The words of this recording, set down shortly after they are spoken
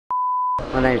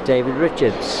My name's David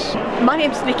Richards. My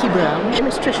name's Nicky Brown. My name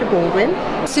is Trisha Baldwin.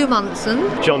 Sue Munson.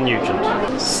 John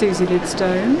Nugent. Susie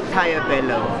Lidstone.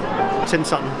 Bello. Tim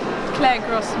Sutton. Clare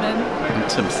Grossman. And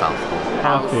Tim Southall.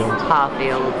 Alce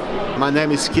Harfield. My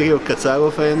name is Kiril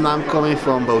Katsarov and I'm coming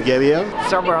from Bulgaria.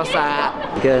 Somerset.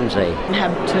 Guernsey.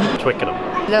 Hampton. Twickenham.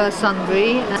 Lower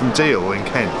Sunbury. From Deal in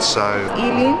Kent, so...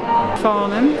 Ealing.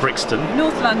 Farnham. Brixton.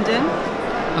 North London.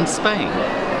 And Spain.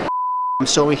 I'm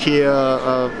showing here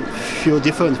a few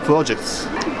different projects.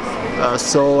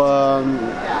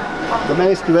 The main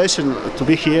inspiration to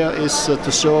be here is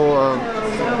to show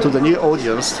to the new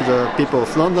audience, to the people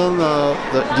of London,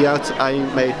 the art I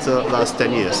made last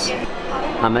 10 years.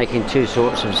 I'm making two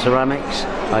sorts of ceramics.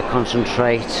 I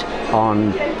concentrate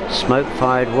on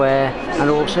smoke-fired ware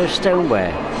and also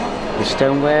stoneware. The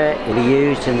stoneware is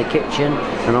used in the kitchen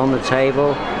and on the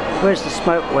table, whereas the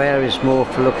smokeware is more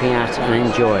for looking at and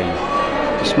enjoying.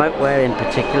 The smokeware in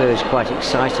particular is quite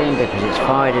exciting because it's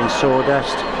fired in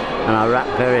sawdust, and I wrap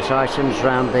various items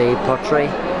around the pottery,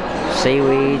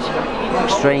 seaweed,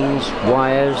 strings,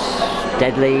 wires,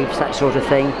 dead leaves, that sort of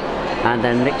thing, and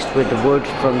then mixed with the wood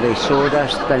from the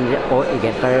sawdust, then you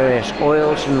get various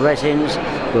oils and resins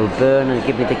will burn and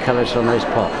give me the colours on those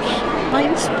pots. My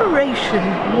inspiration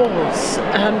was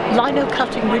lino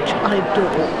cutting, which I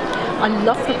adore. I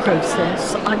love the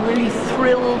process. I'm really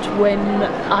thrilled when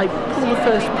I pull the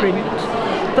first print,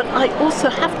 but I also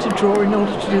have to draw in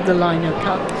order to do the lino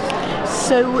cuts.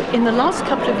 So in the last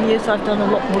couple of years I've done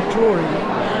a lot more drawing.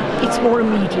 It's more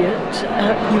immediate,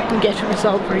 you can get a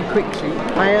result very quickly.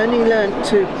 I only learnt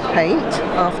to paint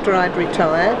after I'd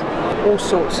retired, all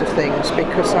sorts of things,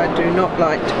 because I do not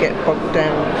like to get bogged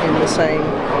down in the same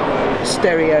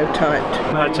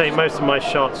stereotyped. I take most of my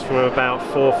shots from about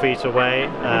 4 feet away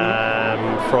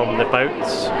from the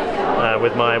boats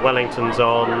with my Wellingtons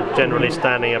on, generally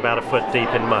standing about a foot deep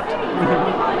in mud.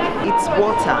 It's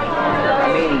water. I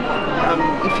mean,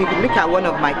 if you look at one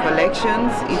of my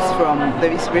collections,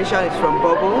 the inspiration is from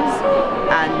bubbles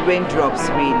and raindrops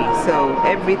really. So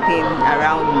everything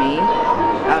around me,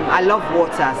 I love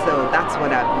water, so that's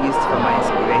what I've used for my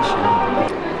inspiration.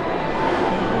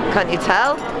 Can't you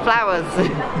tell? Flowers.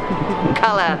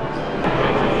 Colour.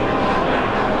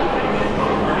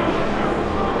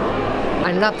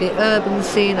 I love the urban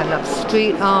scene, I love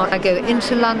street art, I go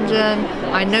into London,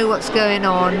 I know what's going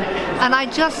on, and I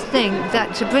just think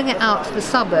that to bring it out to the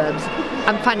suburbs,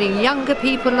 I'm finding younger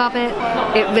people love it,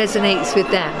 it resonates with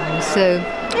them, so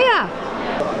yeah.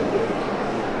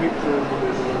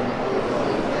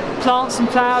 Plants and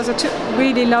flowers. I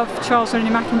really love Charles Rennie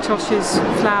Mackintosh's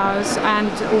flowers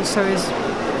and also his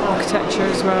architecture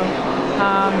as well.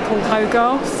 Paul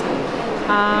Hogarth.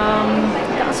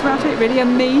 That's about it really,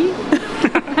 and me.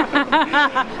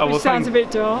 Which sounds a bit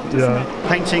dark, doesn't it?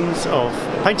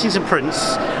 Paintings and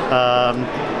prints,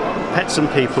 pets and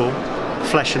people,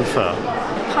 flesh and fur.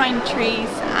 Pine trees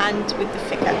and with the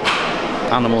figure.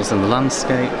 Animals in the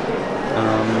landscape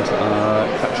and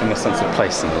capturing a sense of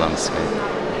place in the landscape.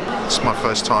 It's my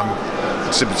first time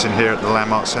exhibiting here at the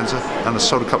Landmark Centre, and I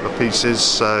sold a couple of pieces,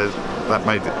 so that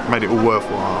made it all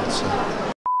worthwhile. So.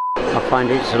 I find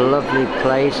it's a lovely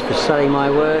place for selling my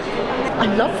work. I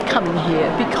love coming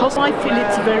here because I feel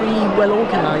it's a very well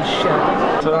organised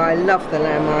show. I love the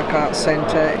Landmark Arts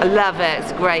Centre. I love it,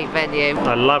 it's a great venue.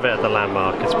 I love it at the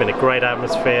Landmark. It's been a great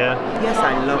atmosphere. Yes,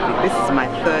 I love it. This is my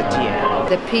 3rd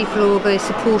year. The people are all very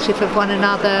supportive of one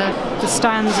another. The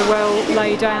stands are well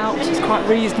laid out, it's quite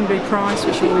reasonably priced,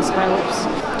 which always helps.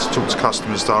 To talk to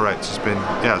customers direct it's been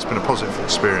a positive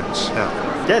experience.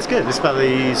 Yeah, it's good. It's about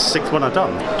the 6th one I've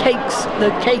done.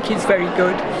 The cake is very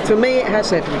good. For me, it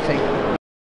has everything.